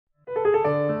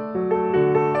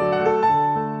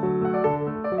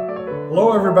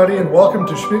Hello everybody and welcome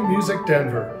to Schmitt Music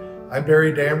Denver. I'm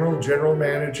Barry Damrell, General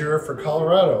Manager for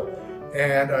Colorado,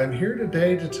 and I'm here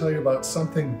today to tell you about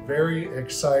something very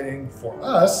exciting for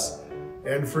us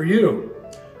and for you.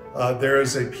 There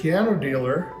is a piano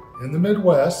dealer in the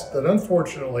Midwest that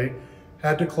unfortunately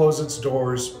had to close its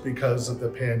doors because of the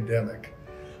pandemic.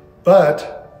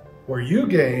 But where you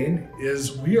gain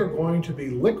is we are going to be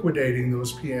liquidating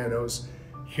those pianos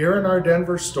here in our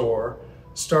Denver store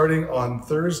starting on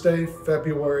Thursday,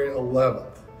 February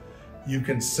 11th. You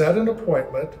can set an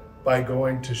appointment by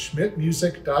going to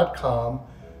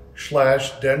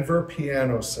schmittmusic.com/Denver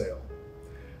piano sale.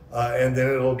 And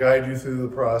then it'll guide you through the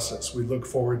process. We look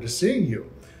forward to seeing you.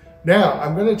 Now,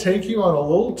 I'm going to take you on a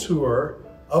little tour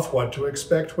of what to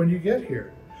expect when you get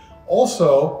here.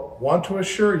 Also, want to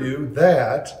assure you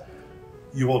that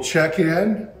you will check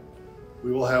in.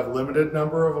 We will have limited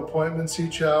number of appointments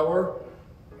each hour.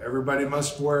 Everybody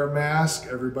must wear a mask.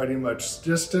 Everybody must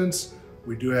distance.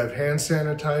 We do have hand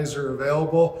sanitizer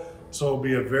available, so it'll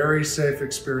be a very safe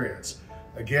experience.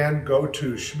 Again, go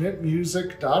to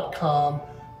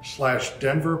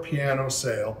schmittmusic.com/Denver piano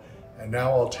sale, and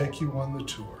now I'll take you on the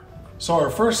tour. So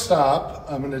our first stop,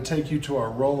 I'm going to take you to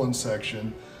our Roland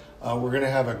section. We're going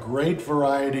to have a great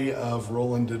variety of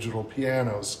Roland digital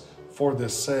pianos for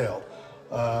this sale.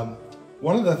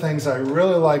 One of the things I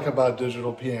really like about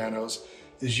digital pianos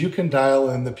is you can dial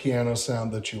in the piano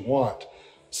sound that you want.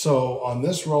 So on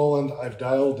this Roland, I've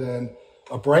dialed in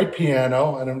a bright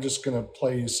piano, and I'm just going to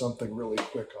play you something really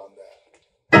quick on that.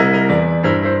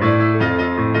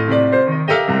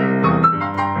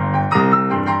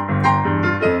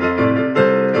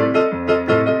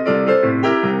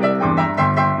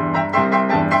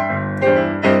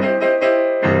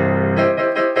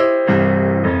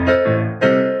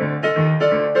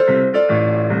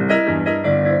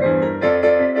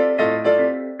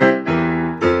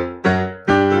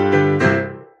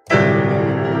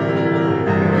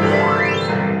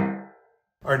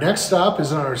 Our next stop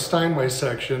is in our Steinway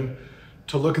section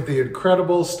to look at the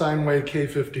incredible Steinway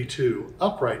K52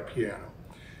 upright piano.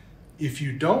 If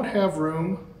you don't have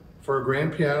room for a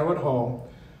grand piano at home,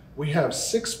 we have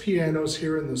 6 pianos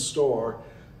here in the store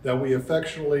that we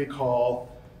affectionately call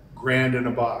grand in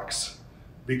a box.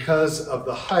 Because of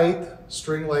the height,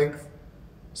 string length,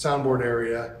 soundboard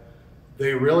area,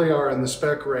 they really are in the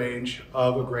spec range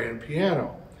of a grand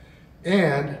piano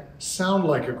and sound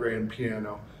like a grand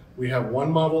piano. We have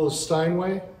 1 model of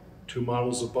Steinway, 2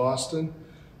 models of Boston,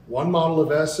 1 model of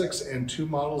Essex, and 2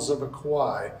 models of a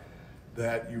Kawai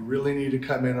that you really need to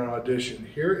come in and audition.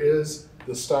 Here is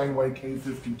the Steinway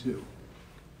K52.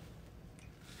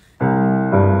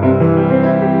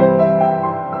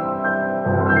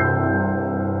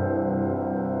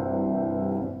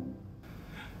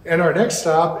 And our next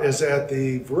stop is at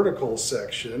the vertical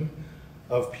section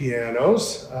of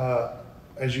pianos.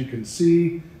 As you can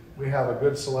see, we have a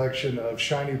good selection of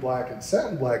shiny black and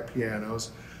satin black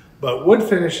pianos, but wood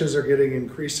finishes are getting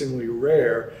increasingly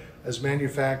rare as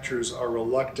manufacturers are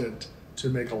reluctant to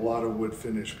make a lot of wood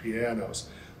finish pianos.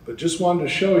 But just wanted to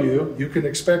show you, you can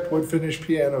expect wood finish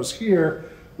pianos here.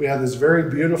 We have this very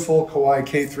beautiful Kawai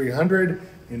K300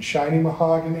 in shiny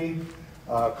mahogany,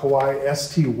 Kawai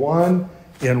ST1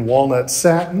 in walnut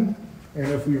satin, and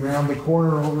if we round the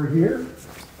corner over here,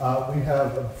 we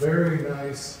have a very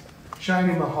nice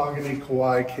shiny mahogany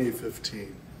Kawai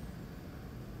K15.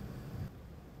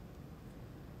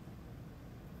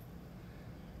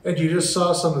 And you just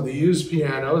saw some of the used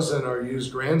pianos in our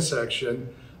used grand section.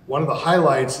 One of the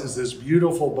highlights is this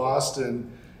beautiful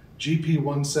Boston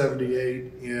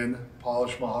GP178 in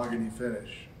polished mahogany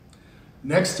finish.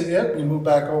 Next to it, we move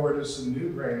back over to some new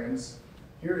grands.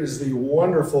 Here is the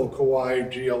wonderful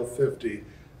Kawai GL50,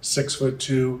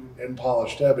 6'2" in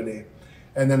polished ebony.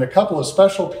 And then a couple of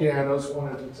special pianos I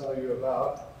wanted to tell you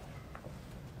about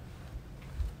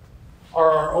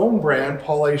are our own brand,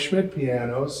 Paul A. Schmitt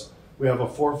pianos. We have a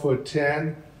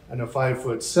 4'10" and a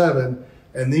 5'7",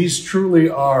 and these truly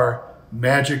are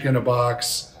magic in a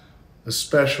box,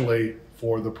 especially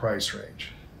for the price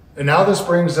range. And now this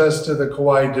brings us to the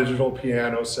Kawai digital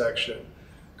piano section.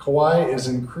 Kawai is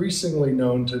increasingly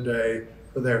known today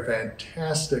for their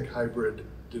fantastic hybrid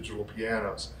digital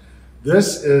pianos.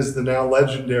 This is the now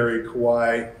legendary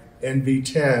Kawai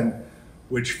NV10,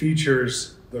 which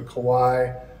features the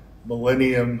Kawai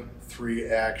Millennium 3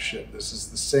 action. This is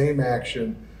the same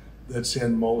action that's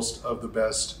in most of the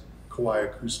best Kawai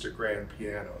acoustic grand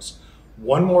pianos.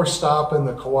 One more stop in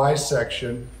the Kawai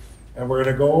section, and we're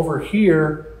going to go over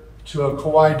here to a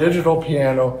Kawai digital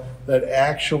piano that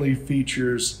actually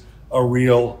features a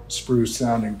real spruce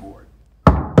sounding board.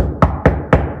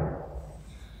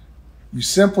 You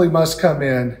simply must come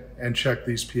in and check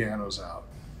these pianos out.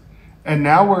 And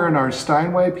now we're in our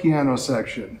Steinway piano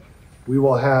section. We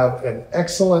will have an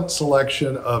excellent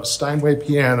selection of Steinway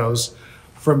pianos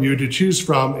from you to choose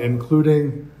from,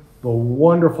 including the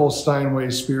wonderful Steinway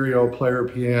Spirio player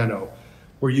piano,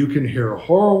 where you can hear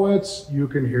Horowitz, you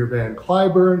can hear Van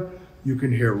Cliburn, you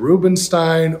can hear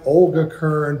Rubinstein, Olga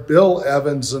Kern, Bill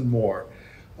Evans, and more.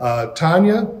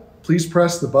 Tanya, please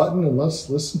press the button and let's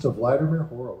listen to Vladimir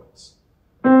Horowitz.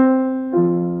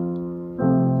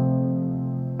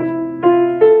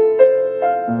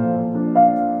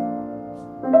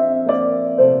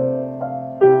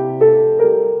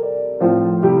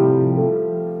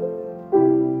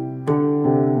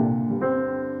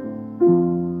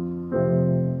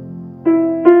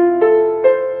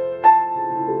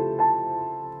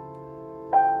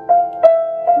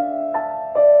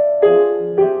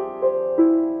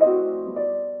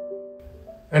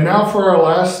 And now for our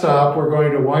last stop, we're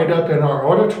going to wind up in our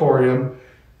auditorium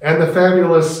and the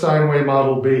fabulous Steinway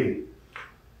Model B.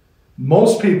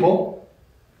 Most people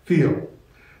feel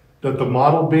that the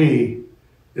Model B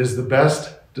is the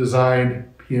best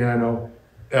designed piano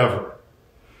ever.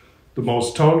 The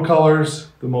most tone colors,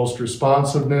 the most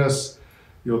responsiveness,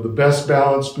 the best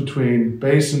balance between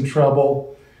bass and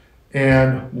treble.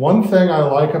 And one thing I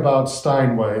like about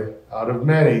Steinway, out of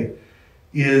many,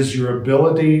 is your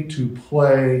ability to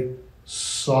play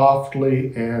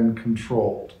softly and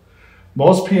controlled.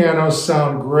 Most pianos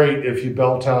sound great if you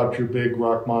belt out your big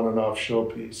Rachmaninoff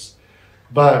showpiece,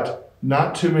 but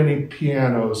not too many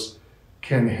pianos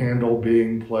can handle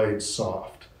being played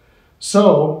soft.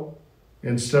 So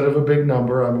instead of a big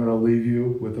number, I'm going to leave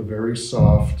you with a very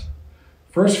soft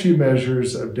first few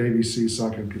measures of Debussy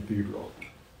Sunken Cathedral.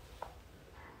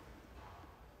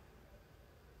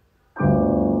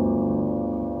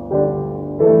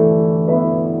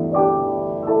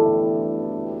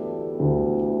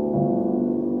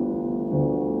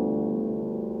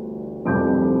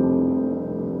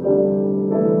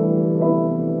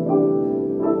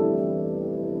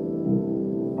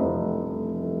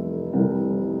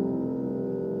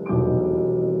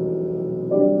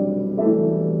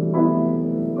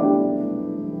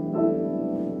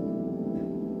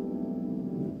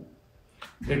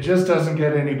 It just doesn't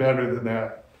get any better than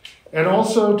that. And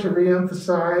also to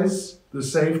reemphasize the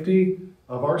safety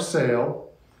of our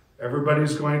sale,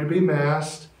 everybody's going to be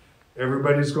masked,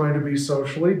 everybody's going to be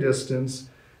socially distanced,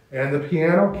 and the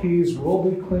piano keys will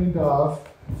be cleaned off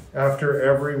after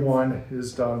everyone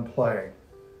is done playing.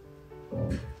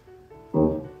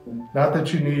 Not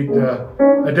that you need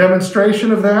a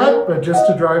demonstration of that, but just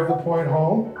to drive the point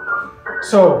home.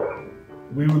 So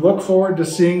we look forward to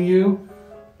seeing you.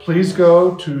 Please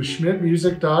go to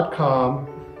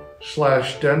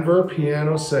schmittmusic.com/Denver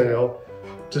piano sale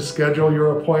to schedule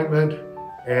your appointment,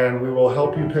 and we will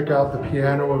help you pick out the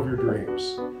piano of your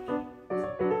dreams.